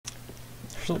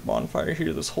There's a bonfire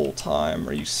here this whole time.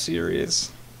 Are you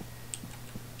serious?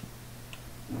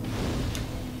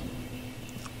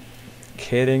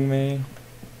 Kidding me?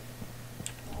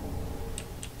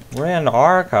 We're in the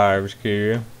archives,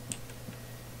 kid.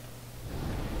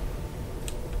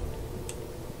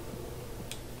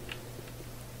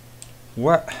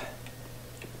 What?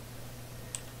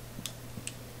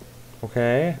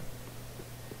 Okay.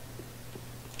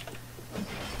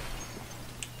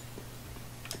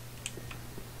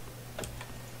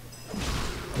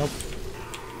 Nope.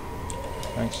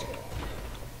 Thanks.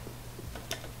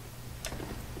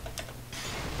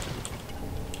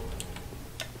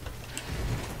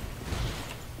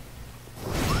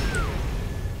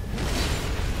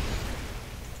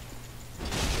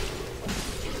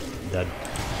 Dead.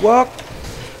 What?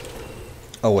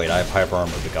 Oh wait, I have hyper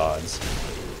armor of the gods.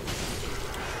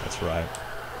 That's right.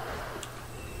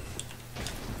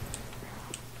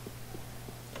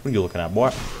 What are you looking at,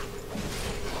 boy?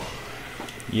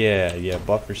 Yeah,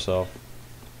 buff yourself.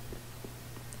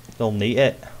 Don't need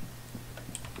it.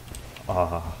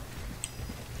 Ah.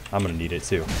 I'm gonna need it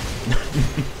too.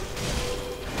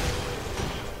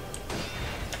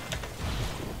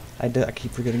 I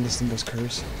keep forgetting this thing does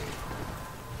curse.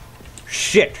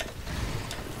 Shit!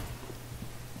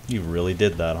 You really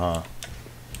did that, huh?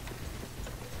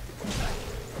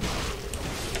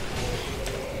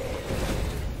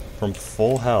 From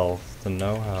full health to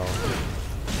no health.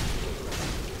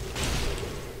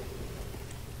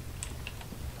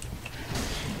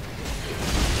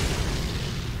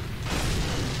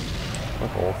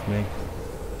 Fuck off me.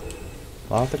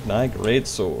 Lautrec Knight, Great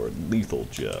Sword, Lethal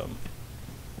Gem.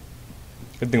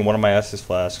 Good thing one of my Estus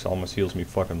flasks almost heals me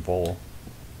fucking full.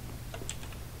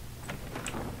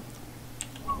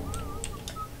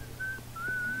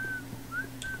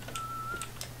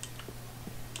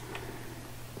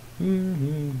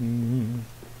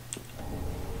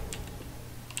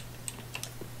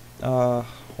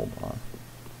 Hold on.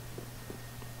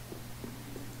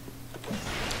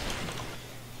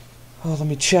 Oh, let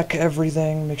me check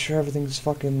everything, make sure everything's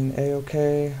fucking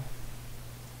A-okay.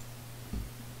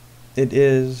 It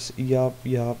is, yup,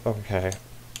 okay.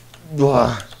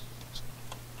 Blah.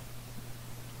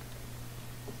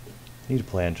 Need to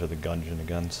play Enter the Gungeon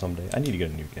again someday. I need to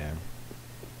get a new game.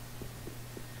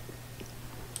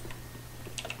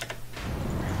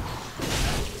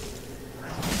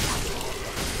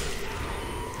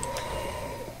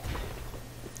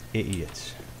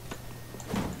 Idiots.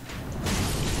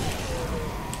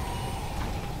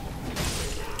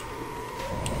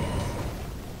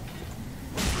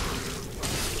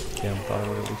 Yeah, I thought it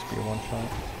would at least be a one-shot.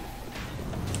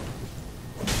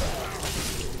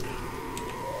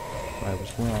 I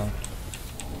was wrong.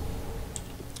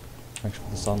 Thanks for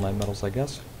the sunlight medals, I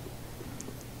guess.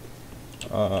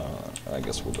 I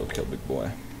guess we'll go kill Big Boy.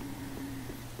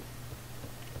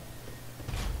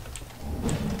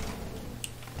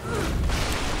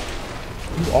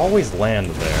 You always land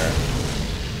there.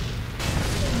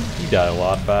 You die a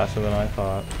lot faster than I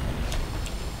thought.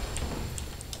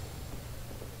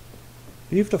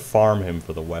 You have to farm him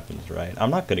for the weapons, right? I'm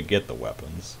not gonna get the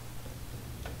weapons.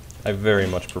 I very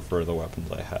much prefer the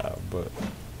weapons I have, but...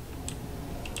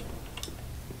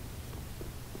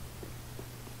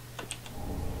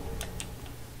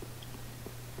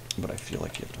 But I feel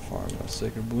like you have to farm a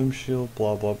Sacred Bloom Shield,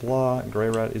 blah blah blah. Grey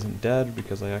Rat isn't dead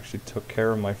because I actually took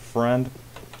care of my friend.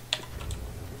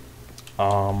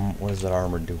 What does that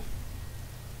armor do?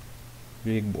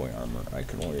 Big Boy armor, I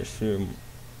can only assume.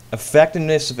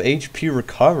 Effectiveness of HP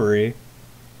recovery.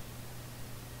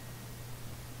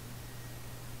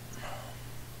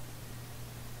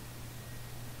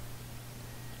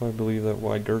 I believe that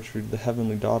why Gertrude, the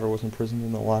Heavenly Daughter, was imprisoned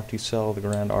in the lofty cell of the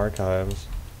Grand Archives.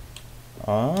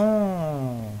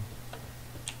 Ah.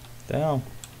 Damn.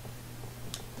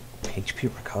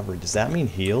 HP recovery. Does that mean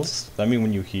heals? Does that mean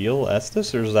when you heal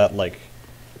Estus, or is that like...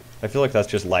 I feel like that's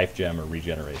just life gem or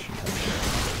regeneration type shit.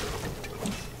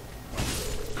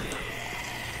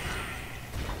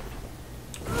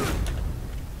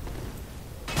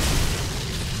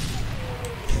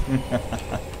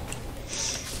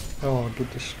 Oh,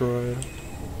 get destroyed.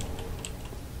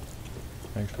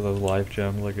 Thanks for those life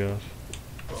gems, I guess.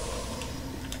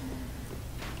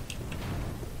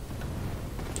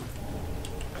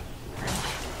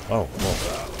 Oh,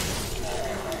 well.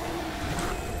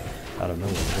 Out of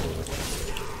nowhere.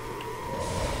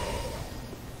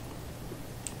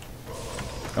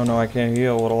 Oh no, I can't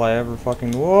heal. What'll I ever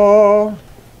fucking... Whoa!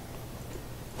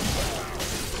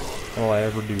 What'll I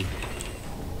ever do?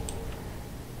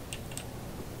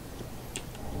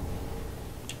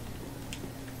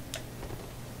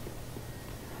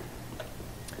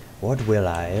 What will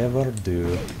I ever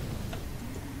do?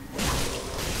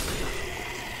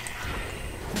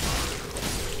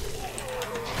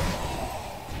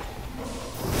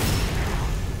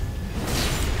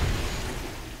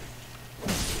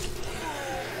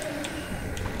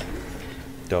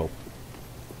 Dope.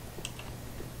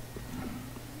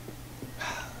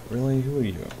 Really? Who are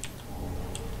you?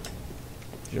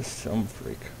 Just some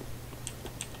freak.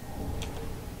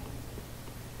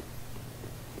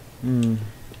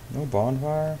 No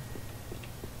bonfire?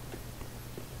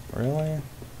 Really? You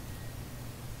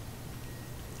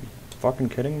fucking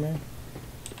kidding me?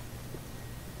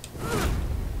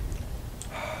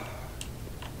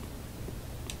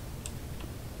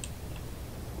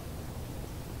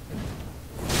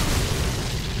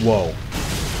 Whoa.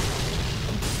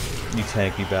 You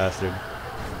tanky bastard.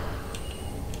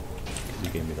 You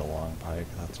gave me the long pike,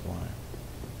 that's why.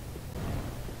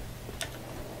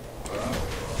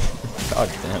 God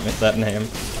damn it, that name.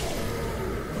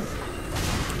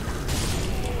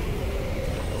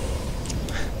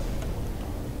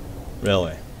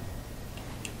 Really?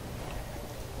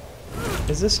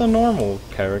 Is this a normal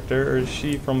character, or is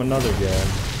she from another game?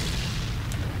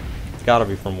 It's gotta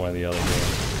be from one of the other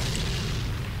games.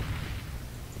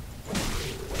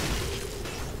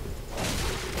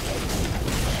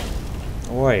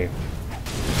 Oi.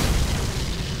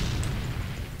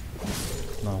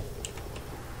 No.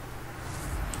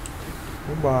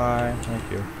 Goodbye.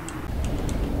 Thank you.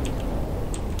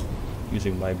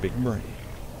 Using my big brain.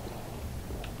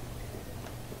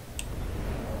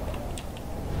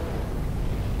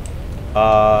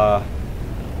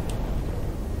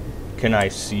 Can I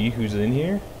see who's in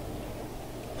here?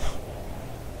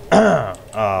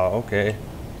 Oh, okay.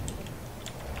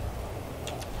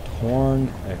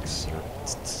 Horn excerpt.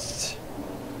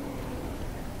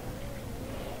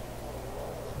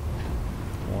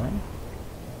 Horn?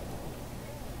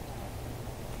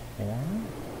 Horn?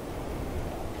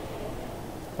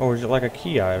 Oh, is it like a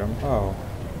key item? Oh.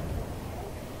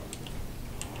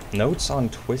 Notes on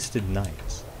Twisted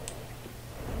Nights.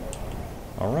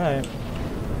 Alright.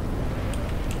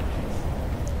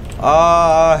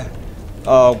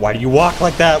 Why do you walk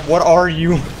like that? What are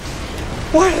you?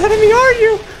 What enemy are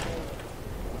you?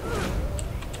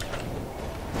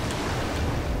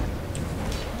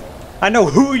 I know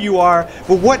who you are,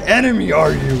 but what enemy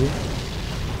are you?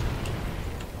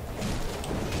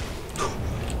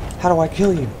 How do I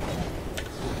kill you?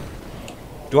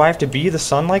 Do I have to be the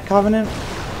Sunlight Covenant?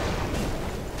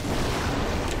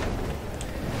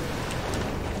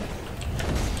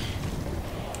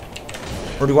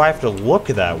 Or do I have to look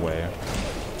that way?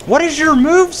 What is your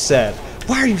moveset?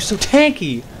 Why are you so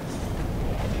tanky?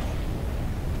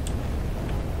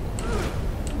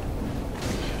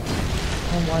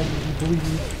 Why do you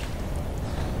bleed?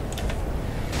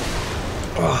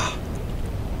 Ugh.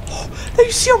 Oh,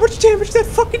 you see how much damage that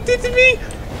fucking did to me?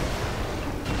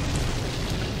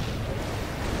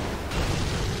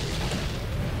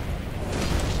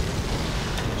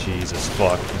 Jesus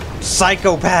fuck.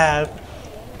 Psychopath!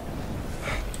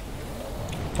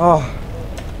 Oh.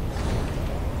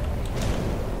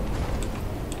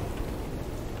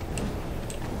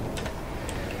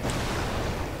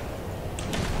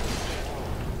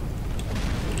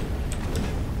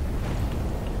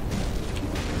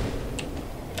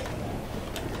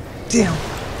 Damn.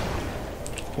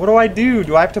 What do I do?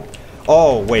 Do I have to...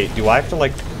 Oh, wait. Do I have to,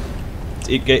 like...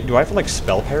 Do I have to, like,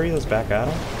 spell parry those back at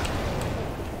him?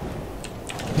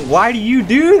 Why do you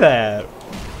do that?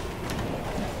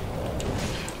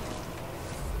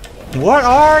 What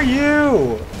are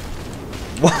you?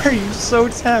 Why are you so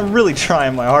I'm really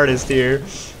trying my hardest here.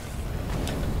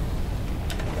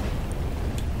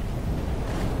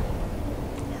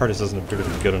 Hardest doesn't appear to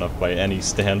be good enough by any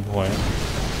standpoint.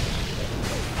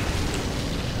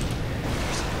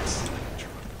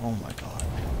 Oh my god.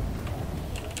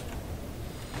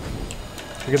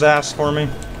 Kick his ass for me.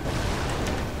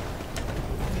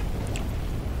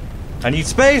 I need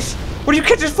space! What, you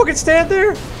can't just fucking stand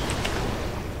there?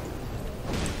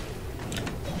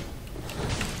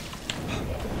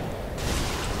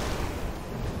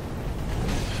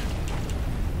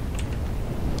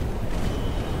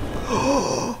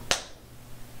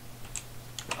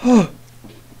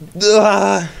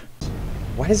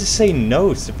 Why does it say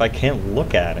notes if I can't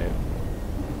look at it?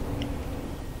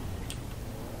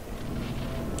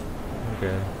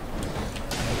 Okay.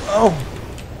 Oh!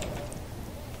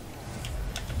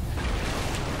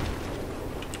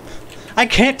 I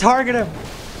can't target him!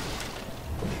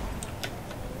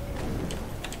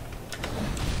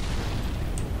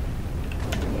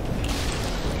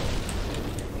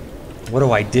 What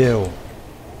do I do?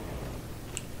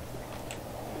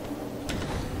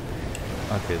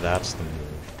 Okay, that's the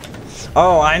move.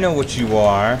 Oh, I know what you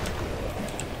are.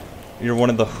 You're one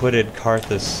of the hooded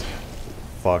Karthus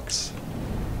fucks.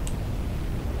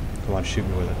 Come on, shoot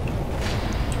me with it.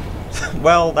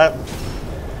 Well, that...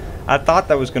 I thought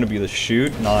that was going to be the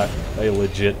shoot, not a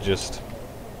legit just...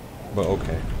 But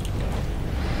okay.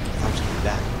 I'm just going to do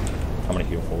that. I'm going to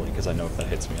heal fully, because I know if that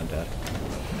hits me, I'm dead.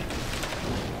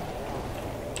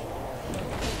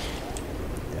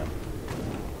 Yeah.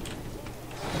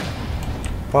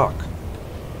 Fuck.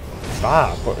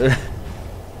 Stop.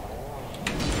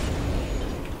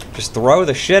 Just throw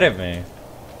the shit at me.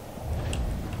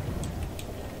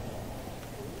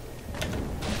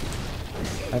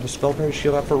 I have a spell parry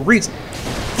shield out for a reason.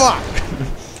 Fuck!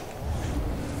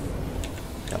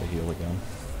 Gotta heal again.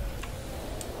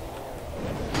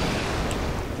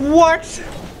 What?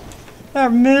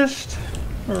 That missed?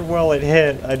 Or, well, it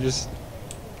hit. I just...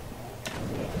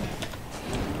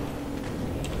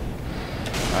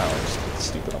 Wow, it's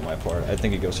stupid on my part. I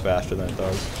think it goes faster than it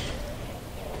does.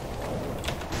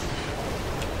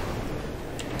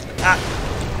 Ah!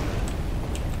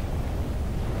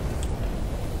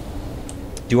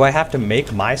 Do I have to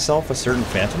make myself a certain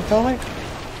Phantom Pellet?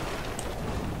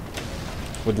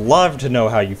 Would love to know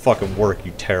how you fucking work,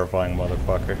 you terrifying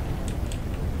motherfucker.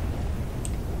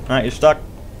 Alright, you're stuck.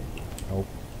 Nope.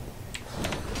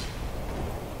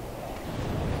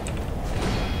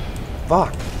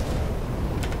 Fuck.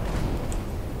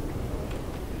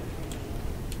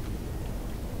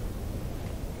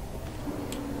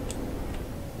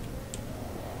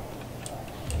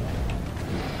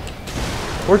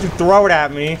 Where'd you throw it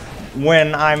at me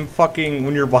when I'm fucking...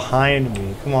 when you're behind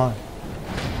me? Come on.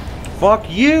 Fuck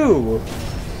you!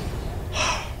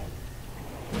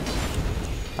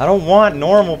 I don't want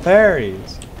normal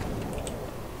parries.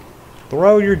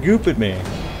 Throw your goop at me.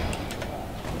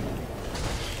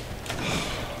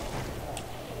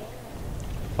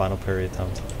 Final parry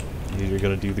attempt. You're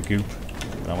gonna do the goop,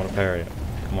 and I'm gonna parry it.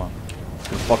 Come on. I'm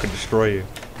gonna fucking destroy you.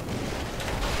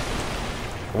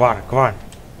 Come on, come on.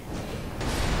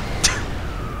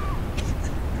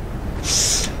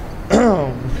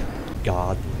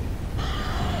 God.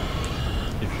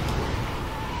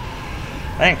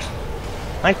 Thanks.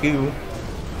 Thank you.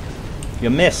 You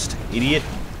missed, idiot.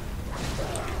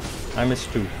 I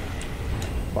missed too.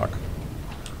 Fuck.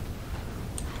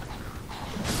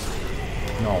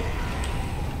 No.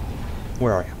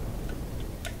 Where are you?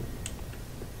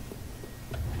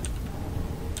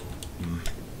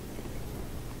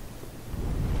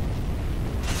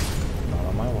 Not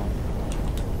on my wall.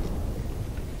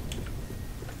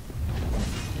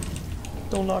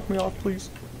 Don't knock me off, please.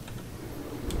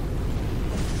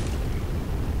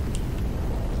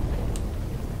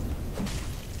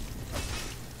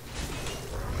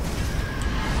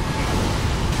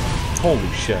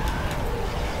 Holy shit.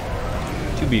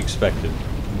 To be expected,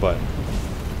 but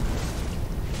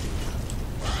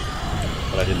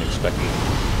I didn't expect it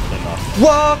enough.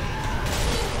 What?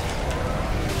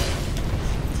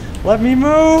 Let me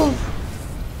move!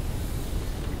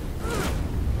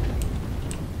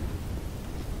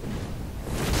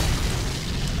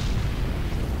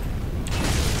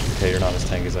 Okay, you're not as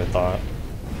tanky as I thought.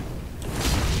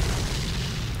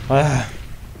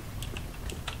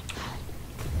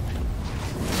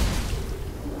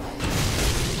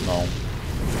 No.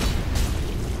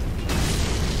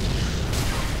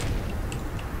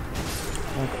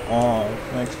 Oh,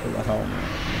 thanks for the helmet.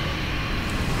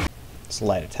 It's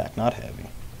light attack, not heavy.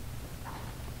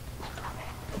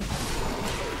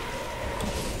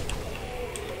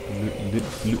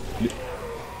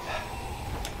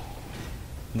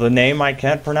 The name I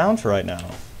can't pronounce right now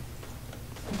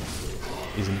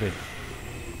isn't big.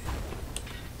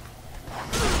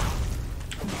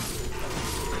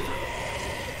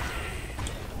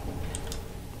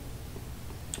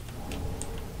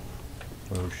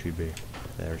 Where would she be?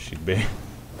 There she'd be.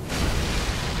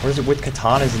 What is it with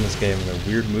katanas in this game and their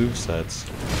weird movesets?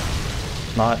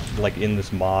 Not like in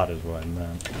this mod is what I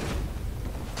meant.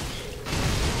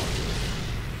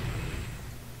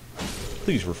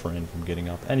 Please refrain from getting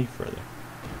up any further.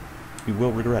 You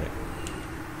will regret it.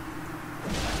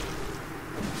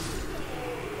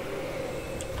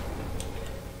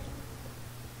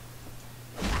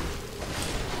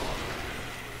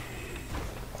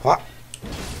 What?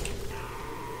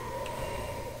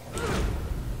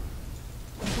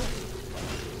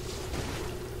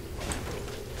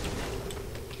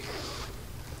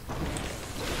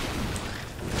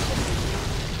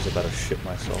 I better shit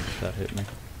myself if that hit me.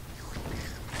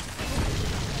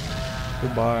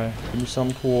 Goodbye. Give me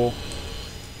something cool.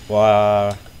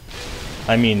 Well,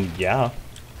 I mean, yeah,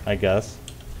 I guess.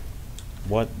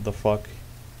 What the fuck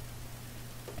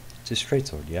It's a straight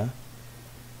sword, yeah?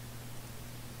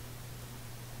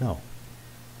 No.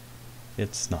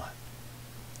 It's not.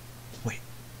 Wait.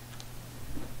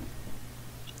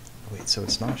 Wait, so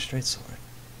it's not a straight sword.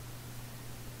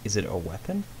 Is it a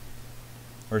weapon?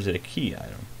 Or is it a key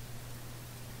item?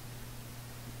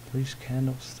 Police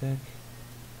candlestick?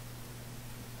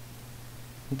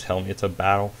 Don't tell me it's a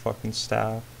battle fucking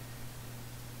staff.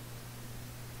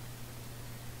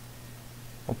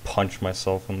 I'll punch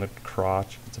myself in the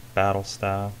crotch if it's a battle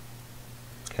staff.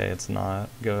 Okay, it's not.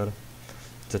 Good.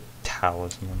 It's a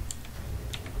talisman.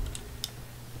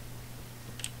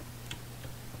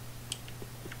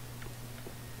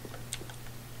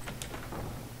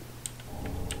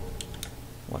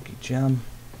 Lucky gem.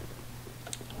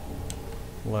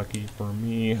 Lucky for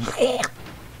me.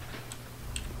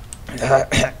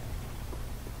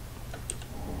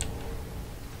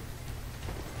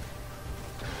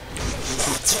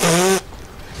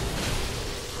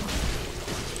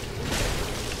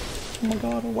 Oh my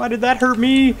god, why did that hurt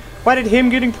me? Why did him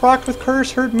getting procced with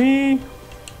curse hurt me?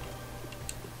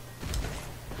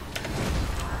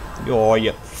 Oh,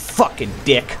 you fucking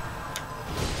dick.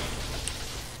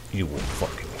 You will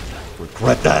fucking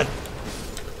regret that.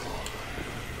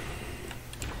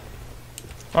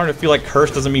 I don't feel like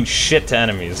curse doesn't mean shit to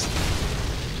enemies.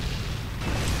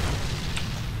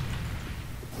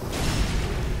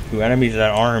 To enemies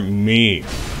that aren't me.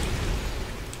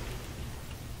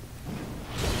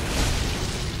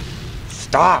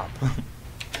 Stop!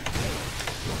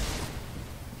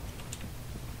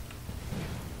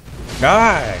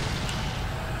 Die!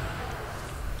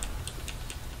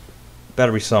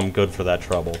 Better be something good for that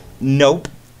trouble. Nope!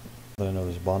 I know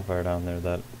there's a bonfire down there.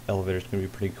 That elevator's gonna be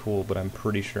pretty cool, but I'm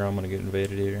pretty sure I'm gonna get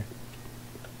invaded here.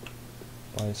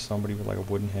 By somebody with like a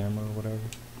wooden hammer or whatever.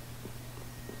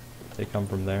 They come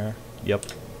from there. Yep.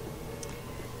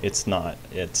 It's not.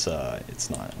 It's not.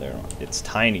 They're not. It's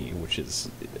tiny, which is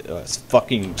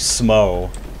fucking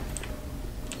smo.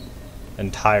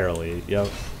 Entirely. Yep.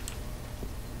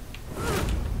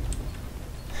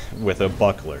 With a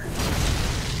buckler.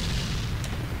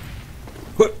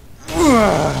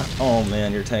 Oh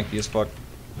man, you're tanky as fuck.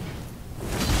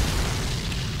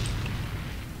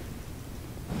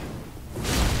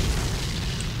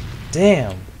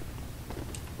 Damn.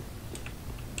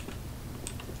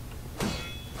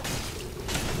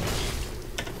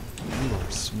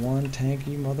 One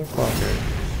tanky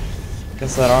motherfucker.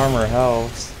 Guess that armor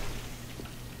helps.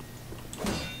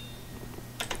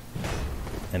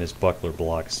 And his buckler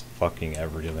blocks fucking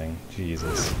everything.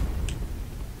 Jesus.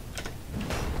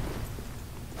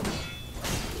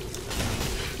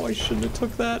 Oh, I shouldn't have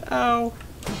took that. Ow.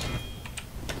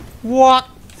 What?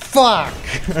 Fuck!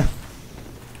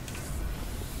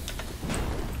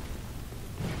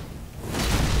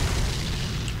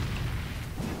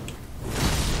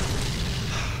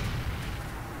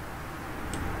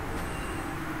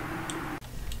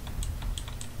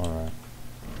 Alright.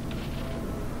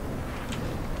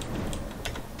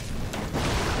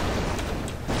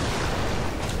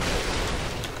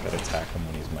 Gotta attack him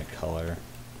when he's my color.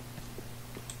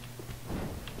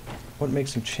 What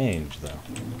makes him change, though?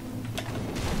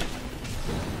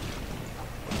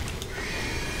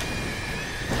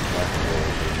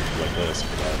 Like this,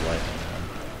 without lightning.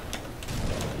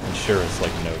 I'm sure it's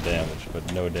like no damage,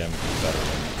 but no damage is better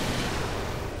than...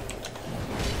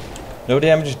 No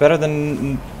damage is better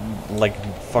than, like,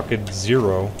 fucking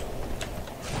 0.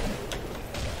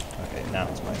 Okay, now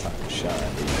it's my time to shine.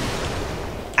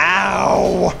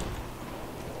 Ow!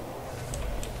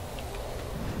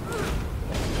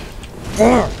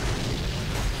 Aww.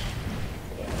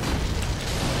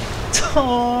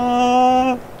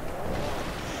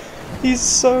 He's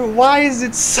so... Why is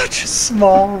it such a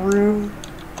small room?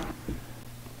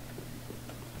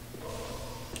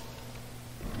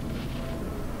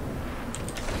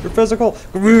 Your physical...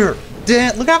 Come here!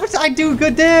 Damn, look how much I do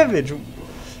good damage!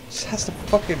 Just has to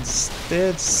fucking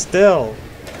stand still.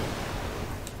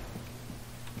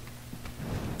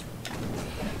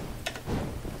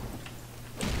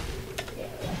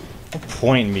 No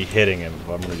point in me hitting him if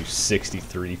I'm gonna do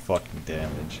 63 fucking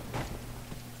damage.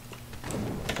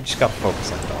 I just gotta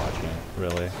focus on dodging,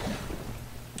 really.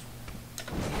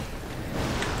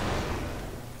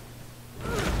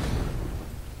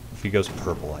 If he goes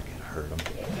purple, I can hurt him.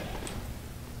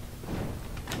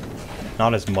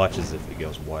 Not as much as if he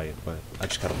goes white, but I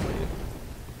just gotta wait.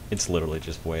 It's literally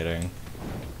just waiting.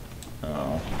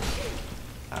 Oh.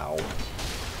 Ow.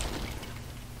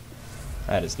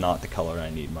 That is not the color I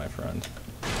need, my friend.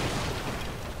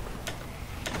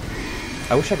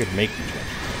 I wish I could make you change.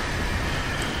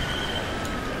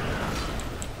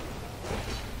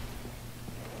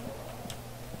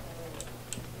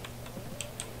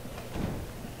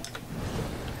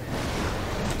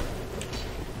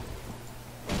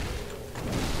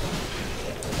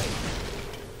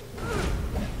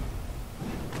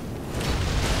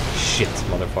 Shit,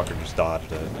 motherfucker just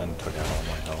dodged it and took out all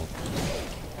my health.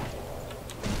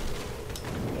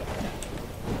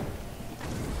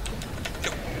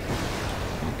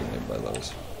 You can live by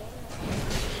those.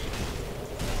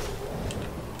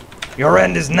 Your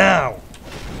end is now!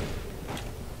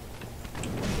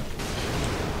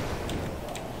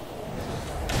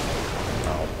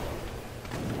 Oh.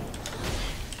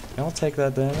 I'll take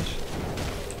that damage.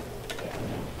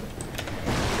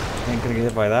 Ain't gonna get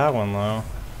hit by that one though.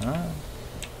 Huh?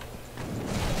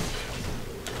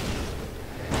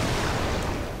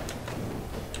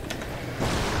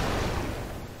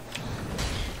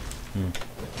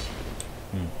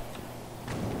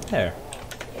 There.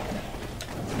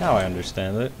 Now I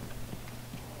understand it.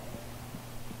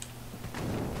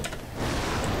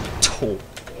 Oh,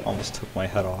 almost took my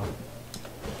head off.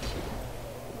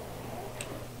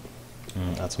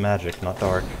 That's magic, not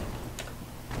dark.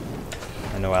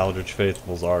 I know Eldritch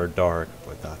Faithfuls are dark,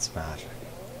 but that's magic.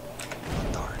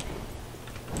 Not dark.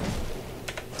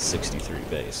 63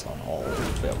 base on all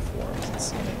failed forms and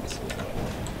ceilings.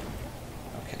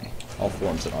 Okay. All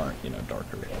forms that aren't, you know,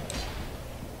 darker.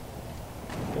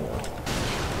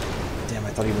 Damn, I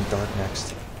thought he went dark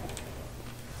next.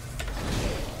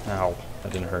 Ow,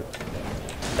 that didn't hurt.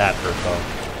 That hurt though.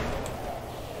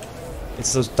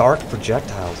 It's those dark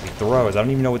projectiles he throws. I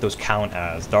don't even know what those count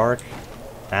as. Dark,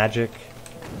 magic.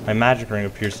 My magic ring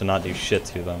appears to not do shit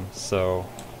to them, so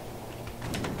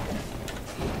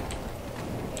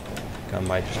I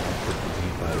might just put the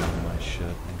debuff on my shit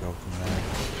and go from there.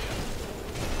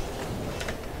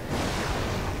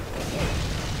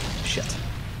 Shit.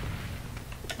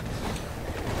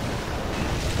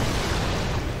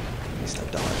 At least I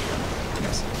dodged him.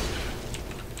 Yes.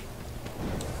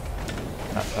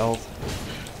 Half health.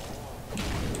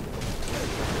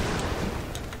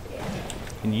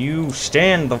 Can you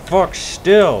stand the fuck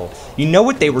still? You know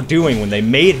what they were doing when they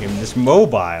made him this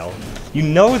mobile. You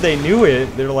know they knew it.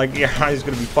 They're like, yeah, he's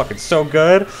gonna be fucking so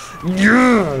good.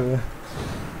 Yeah.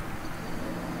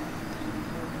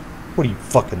 What are you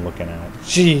fucking looking at?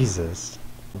 Jesus.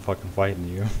 I'm fucking fighting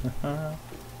you.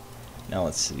 Now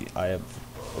let's see. I have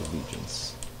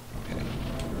allegiance. Okay.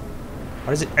 How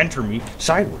does it enter me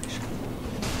sideways?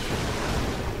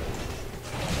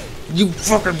 You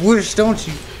fucking wish, don't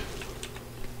you?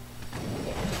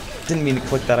 Didn't mean to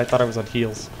click that. I thought I was on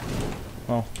heels.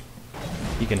 Well,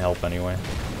 he can help anyway.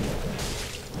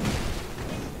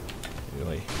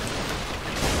 Really.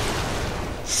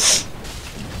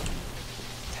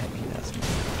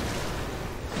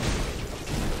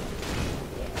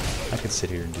 I could sit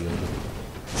here and deal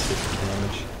with 60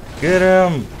 damage. Get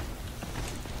him!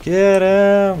 Get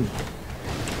him!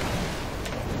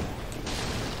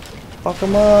 Fuck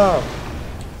him up!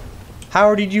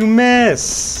 How did you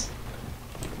miss?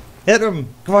 Hit him!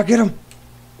 Come on, get him!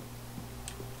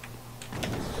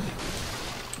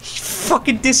 He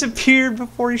fucking disappeared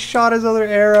before he shot his other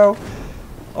arrow.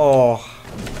 Oh.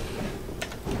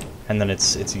 And then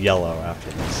it's yellow after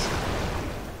this.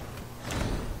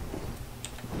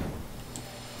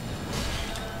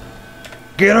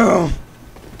 Get him!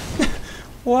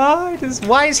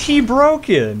 Why is he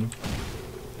broken?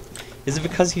 Is it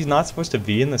because he's not supposed to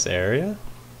be in this area?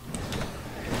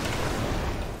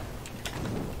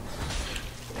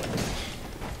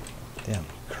 Damn,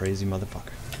 crazy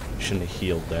motherfucker. Shouldn't have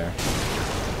healed there.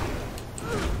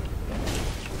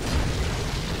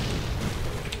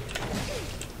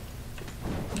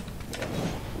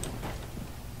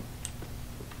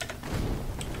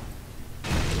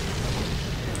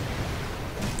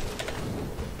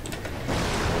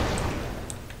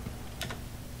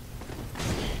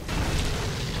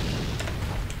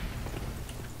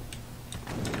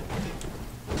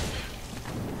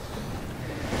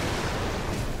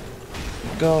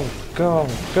 Go, go,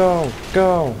 go,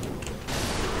 go!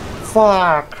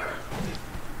 Fuck!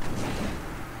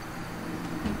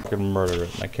 I can murder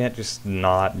it. I can't just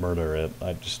not murder it.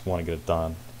 I just want to get it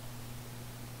done.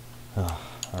 Oh,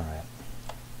 alright.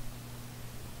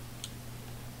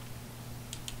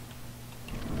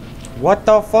 What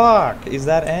the fuck is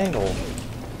that angle?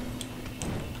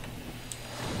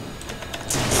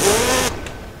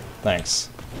 Thanks.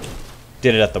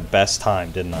 Did it at the best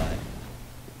time, didn't I?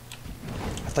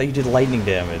 I thought you did lightning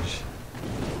damage.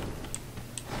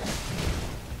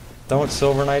 Don't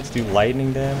Silver Knights do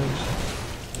lightning damage?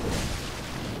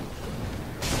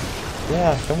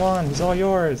 Yeah, come on, he's all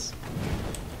yours.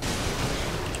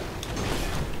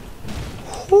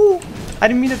 Whew. I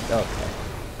didn't mean to. Okay.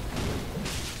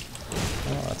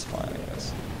 Oh, that's fine, I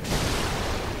guess.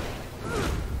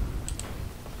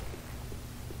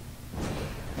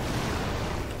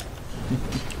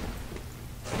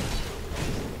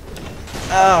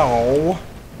 Ow!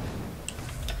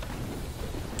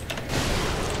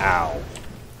 Ow.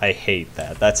 I hate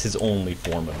that. That's his only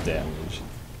form of damage.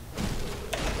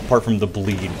 Apart from the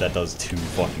bleed that does 2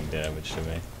 fucking damage to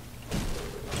me.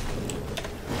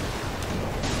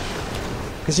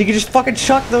 Because he can just fucking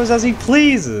chuck those as he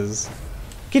pleases.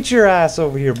 Get your ass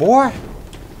over here, boy.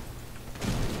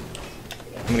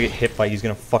 I'm gonna get hit by, he's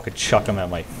gonna fucking chuck him at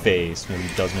my face when he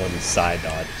does one of these side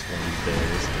dodges one of these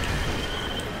days.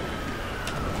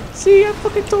 See, I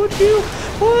fucking told you.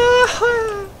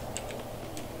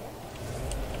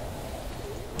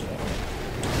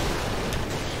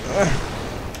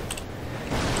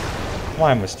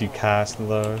 Why must you cast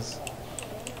those?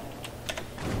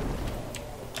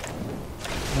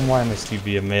 And why must you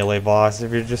be a melee boss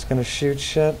if you're just gonna shoot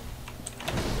shit?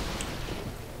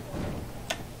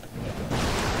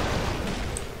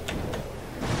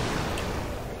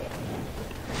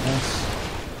 Yes.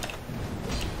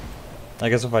 I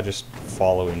guess if I just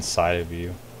follow inside of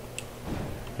you,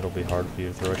 it'll be hard for you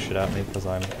to throw shit at me because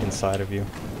I'm inside of you.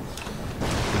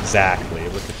 Exactly,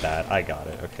 look at that. I got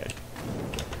it, okay.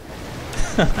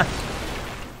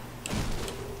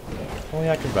 Only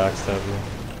I can backstab you.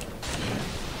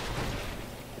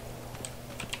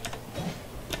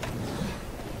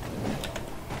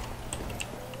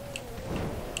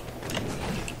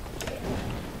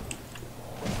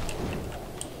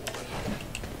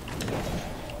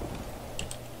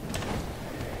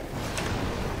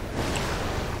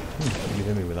 You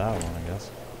hit me with that one, I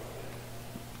guess.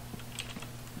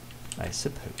 I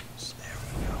suppose. There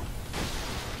we go.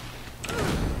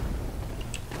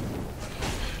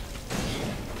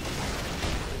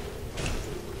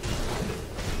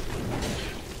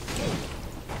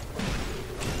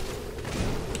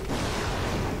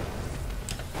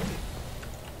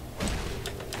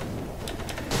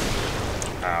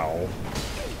 Ow.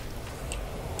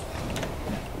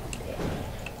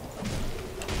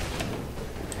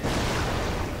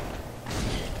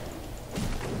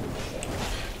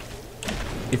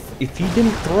 If he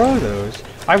didn't throw those,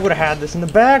 I would have had this in the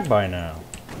bag by now.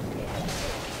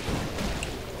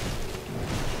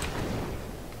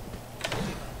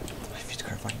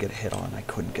 If I could get a hit on, I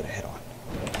couldn't get a hit on.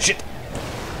 Shit!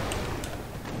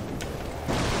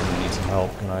 I need some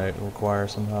help. Can I require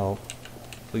some help?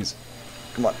 Please.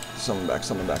 Come on. Summon back,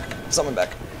 summon back. Summon back.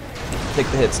 Take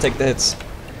the hits, take the hits.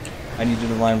 I need your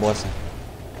divine blessing.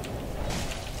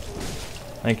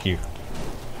 Thank you.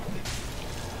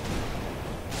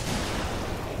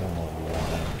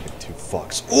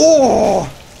 Fucks. Oh!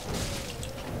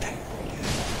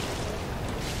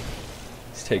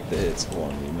 Let's take the hits for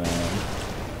me, man.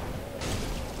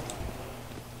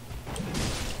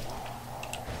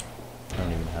 I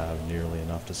don't even have nearly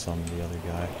enough to summon the other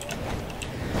guy.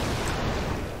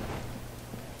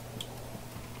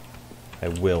 I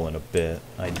will in a bit.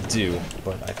 I do,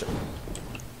 but I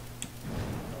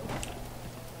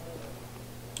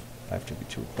have to be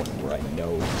to a point where I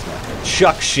know he's not gonna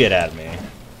chuck shit at me.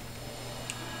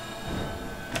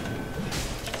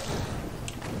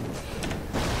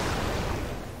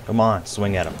 Come on,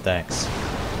 swing at him, thanks.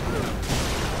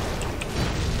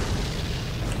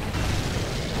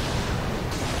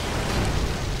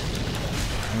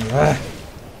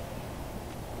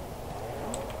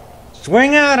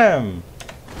 Swing at him!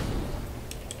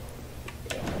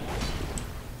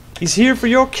 He's here for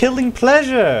your killing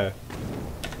pleasure!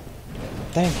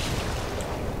 Thank you.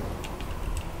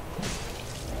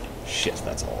 Shit,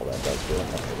 that's all that does do.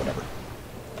 Okay, whatever.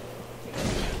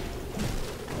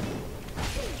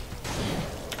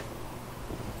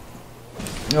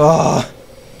 Ugh.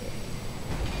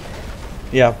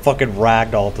 Yeah, fucking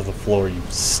ragdoll to the floor, you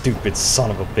stupid son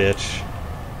of a bitch.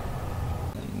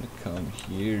 And come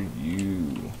here,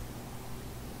 you.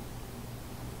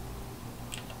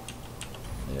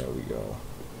 There we go.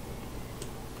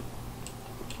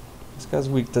 This guy's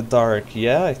weak to dark.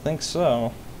 Yeah, I think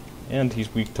so. And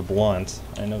he's weak to blunt.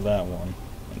 I know that one.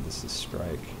 And this is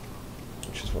strike,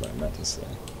 which is what I meant to say.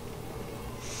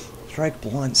 Strike,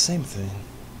 blunt, same thing.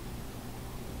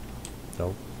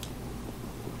 Nope.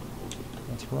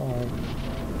 That's right.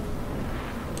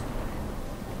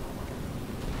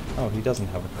 Oh, he doesn't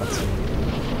have a cutscene.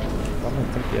 I don't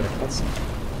think he had a cutscene.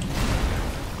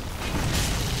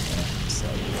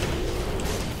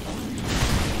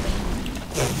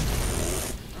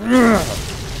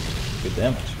 Good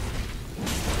damage.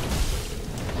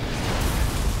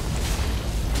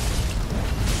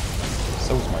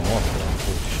 So was my normal one.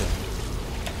 Holy shit.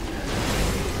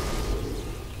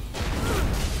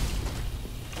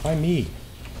 Why me?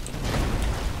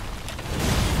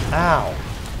 Ow!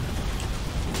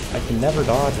 I can never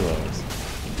dodge those.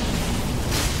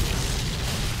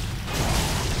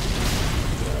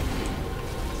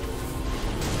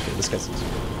 this guy's easy.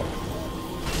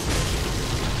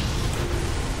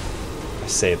 I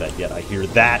say that, yet I hear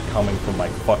that coming from my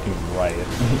fucking right.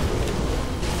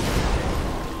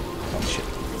 Oh, shit.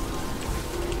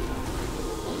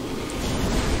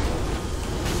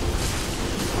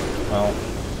 Well,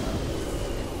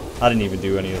 I didn't even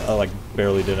do any, I like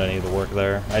barely did any of the work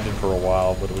there. I did for a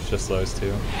while, but it was just those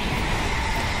two.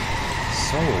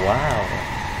 So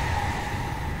loud.